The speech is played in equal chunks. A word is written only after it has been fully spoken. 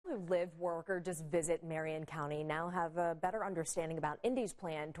live, work, or just visit Marion County now have a better understanding about Indy's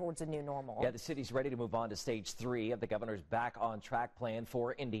plan towards a new normal. Yeah, the city's ready to move on to stage 3 of the governor's back on track plan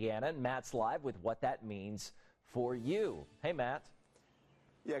for Indiana. And Matt's live with what that means for you. Hey, Matt.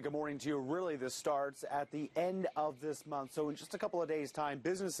 Yeah, good morning to you. Really, this starts at the end of this month. So in just a couple of days' time,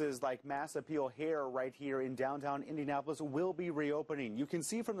 businesses like Mass Appeal Hair right here in downtown Indianapolis will be reopening. You can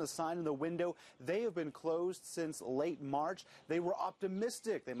see from the sign in the window, they have been closed since late March. They were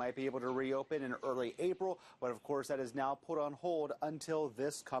optimistic they might be able to reopen in early April, but of course that is now put on hold until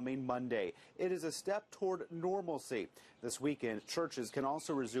this coming Monday. It is a step toward normalcy. This weekend, churches can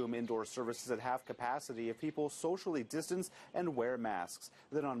also resume indoor services at half capacity if people socially distance and wear masks.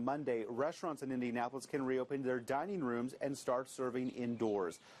 Then on Monday, restaurants in Indianapolis can reopen their dining rooms and start serving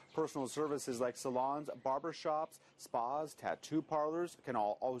indoors. Personal services like salons, barbershops, spas, tattoo parlors can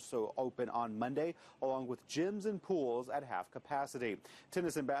all also open on Monday, along with gyms and pools at half capacity.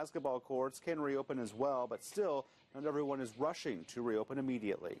 Tennis and basketball courts can reopen as well, but still, not everyone is rushing to reopen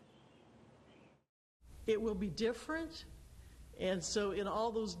immediately. It will be different, and so in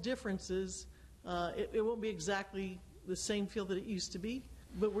all those differences, it won't be exactly the same feel that it used to be.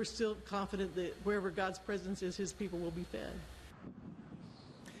 But we're still confident that wherever God's presence is, his people will be fed.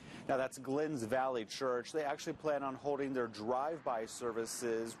 Now, that's Glens Valley Church. They actually plan on holding their drive-by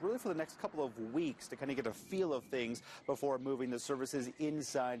services really for the next couple of weeks to kind of get a feel of things before moving the services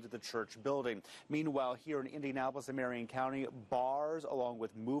inside the church building. Meanwhile, here in Indianapolis and Marion County, bars along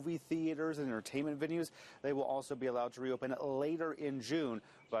with movie theaters and entertainment venues, they will also be allowed to reopen later in June.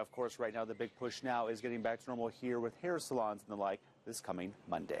 But of course, right now, the big push now is getting back to normal here with hair salons and the like this coming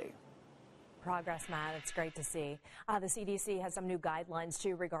Monday. Progress, Matt. It's great to see. The CDC has some new guidelines,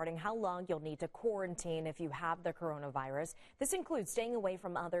 too, regarding how long you'll need to quarantine if you have the coronavirus. This includes staying away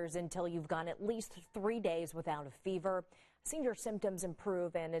from others until you've gone at least 3 days without a fever, seen your symptoms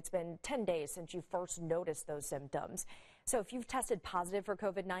improve, and it's been 10 days since you first noticed those symptoms. So if you've tested positive for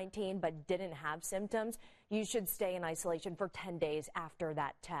COVID-19 but didn't have symptoms, you should stay in isolation for 10 days after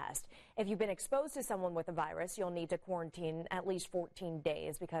that test. If you've been exposed to someone with the virus, you'll need to quarantine at least 14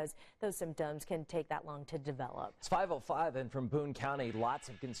 days because those symptoms can take that long to develop. It's 5:05, and from Boone County, lots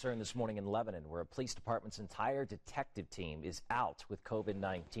of concern this morning in Lebanon, where a police department's entire detective team is out with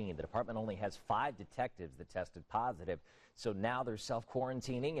COVID-19. The department only has 5 detectives that tested positive, so now they're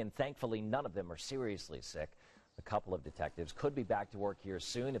self-quarantining, and thankfully none of them are seriously sick. A couple of detectives could be back to work here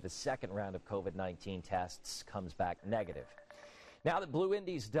soon if a second round of COVID-19 tests comes back negative. Now that Blue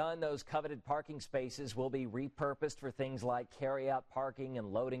Indy's done, those coveted parking spaces will be repurposed for things like carry-out parking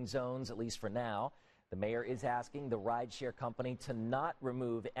and loading zones, at least for now. The mayor is asking the rideshare company to not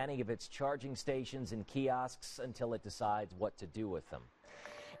remove any of its charging stations and kiosks until it decides what to do with them.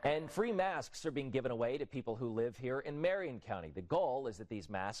 And free masks are being given away to people who live here in Marion County. The goal is that these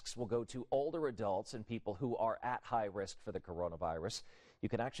masks will go to older adults and people who are at high risk for the coronavirus. You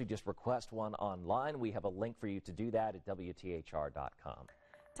can actually just request one online. We have a link for you to do that at WTHR.com.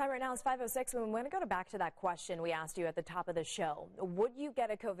 Time right now is 5:06, and we want to go back to that question we asked you at the top of the show. Would you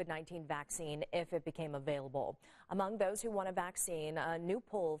get a COVID-19 vaccine if it became available? Among those who want a vaccine, a new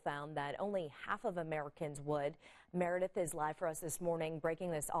poll found that only half of Americans would. Meredith is live for us this morning,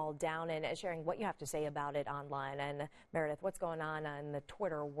 breaking this all down and sharing what you have to say about it online. And Meredith, what's going on in the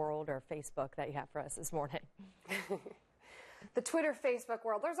Twitter world or Facebook that you have for us this morning? The Twitter, Facebook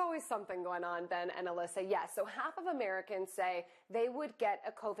world, there's always something going on, Ben and Alyssa. Yes, so half of Americans say they would get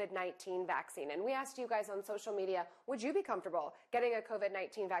a COVID-19 vaccine. And we asked you guys on social media, would you be comfortable getting a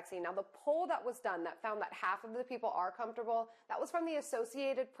COVID-19 vaccine? Now, the poll that was done that found that half of the people are comfortable, that was from the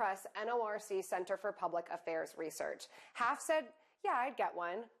Associated Press NORC Center for Public Affairs Research. Half said, yeah, I'd get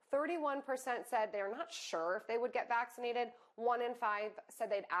one. 31% said they're not sure if they would get vaccinated. 1 in 5 said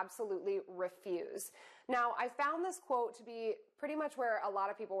they'd absolutely refuse. Now, I found this quote to be pretty much where a lot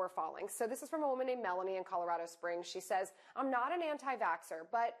of people were falling. So this is from a woman named Melanie in Colorado Springs. She says, I'm not an anti-vaxxer,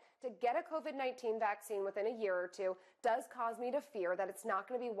 but to get a COVID-19 vaccine within a year or two does cause me to fear that it's not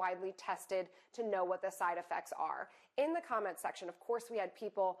going to be widely tested to know what the side effects are. In the comments section, of course, we had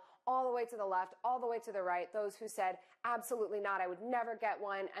people all the way to the left, all the way to the right, those who said, absolutely not, I would never get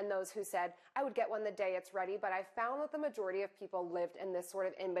one, and those who said, I would get one the day it's ready. But I found that the majority of people lived in this sort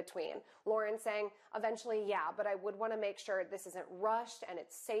of in-between. Lauren saying, eventually, yeah, but I would want to make sure this isn't rushed and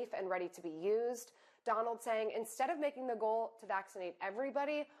it's safe and ready to be used. Donald saying, instead of making the goal to vaccinate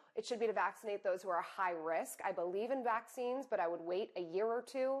everybody, it should be to vaccinate those who are high risk. I believe in vaccines, but I would wait a year or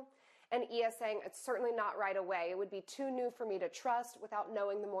two. And Ia saying, it's certainly not right away. It would be too new for me to trust without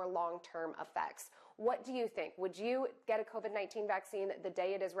knowing the more long-term effects. What do you think? Would you get a COVID-19 vaccine the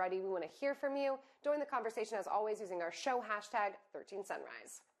day it is ready? We want to hear from you. Join the conversation, as always, using our show hashtag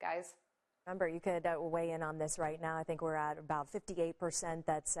 13sunrise. Guys. Remember, you could weigh in on this right now. I think we're at about 58%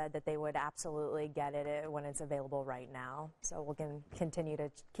 that said that they would absolutely get it when it's available right now. So we'll continue to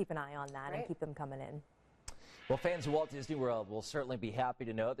keep an eye on that and keep them coming in. Well, fans of Walt Disney World will certainly be happy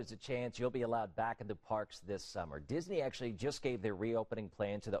to know there's a chance you'll be allowed back into parks this summer. Disney actually just gave their reopening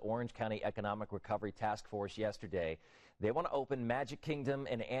plan to the Orange County Economic Recovery Task Force yesterday. They want to open Magic Kingdom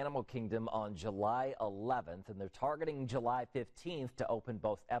and Animal Kingdom on July 11th, and they're targeting July 15th to open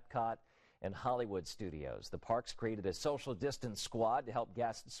both Epcot and Hollywood Studios. The parks created a social distance squad to help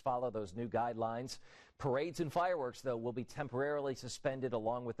guests follow those new guidelines. Parades and fireworks, though, will be temporarily suspended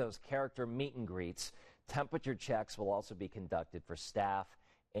along with those character meet and greets. Temperature checks will also be conducted for staff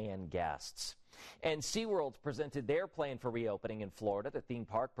and guests. And SeaWorld presented their plan for reopening in Florida. The theme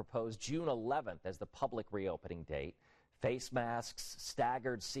park proposed June 11th as the public reopening date. Face masks,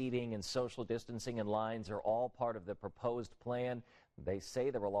 staggered seating, and social distancing in lines are all part of the proposed plan. They say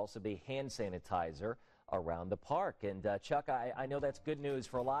there will also be hand sanitizer around the park. And Chuck, I know that's good news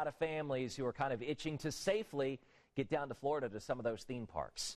for a lot of families who are kind of itching to safely get down to Florida to some of those theme parks.